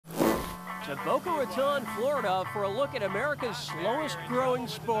to Boca Raton, Florida for a look at America's slowest growing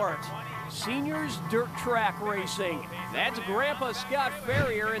sport, seniors dirt track racing. That's Grandpa Scott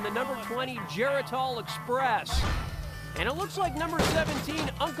Ferrier in the number 20 Geritol Express. And it looks like number 17,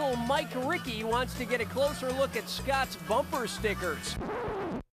 Uncle Mike Ricky, wants to get a closer look at Scott's bumper stickers.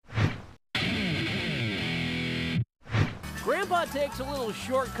 Grandpa takes a little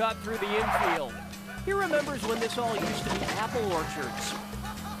shortcut through the infield. He remembers when this all used to be apple orchards.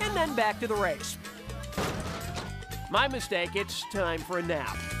 And then back to the race. My mistake, it's time for a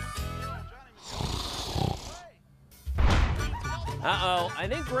nap. Uh-oh, I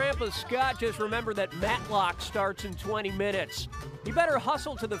think Grandpa Scott just remembered that Matlock starts in 20 minutes. He better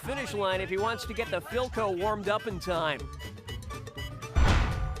hustle to the finish line if he wants to get the Philco warmed up in time.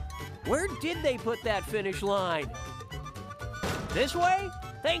 Where did they put that finish line? This way?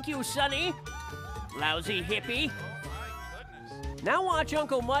 Thank you, Sonny. Lousy hippie. Now watch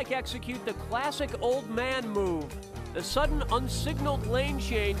Uncle Mike execute the classic old man move. The sudden unsignaled lane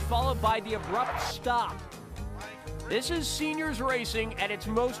change followed by the abrupt stop. This is seniors racing at its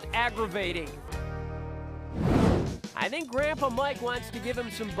most aggravating. I think Grandpa Mike wants to give him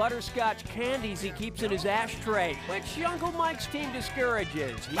some butterscotch candies he keeps in his ashtray, which Uncle Mike's team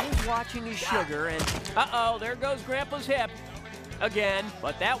discourages. He is watching his sugar and... Uh-oh, there goes Grandpa's hip. Again,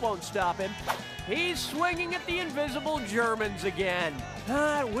 but that won't stop him. He's swinging at the invisible Germans again.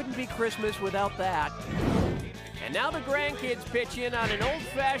 It wouldn't be Christmas without that. And now the grandkids pitch in on an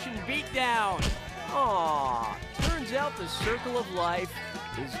old-fashioned beatdown. Aw, turns out the circle of life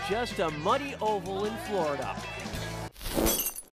is just a muddy oval in Florida.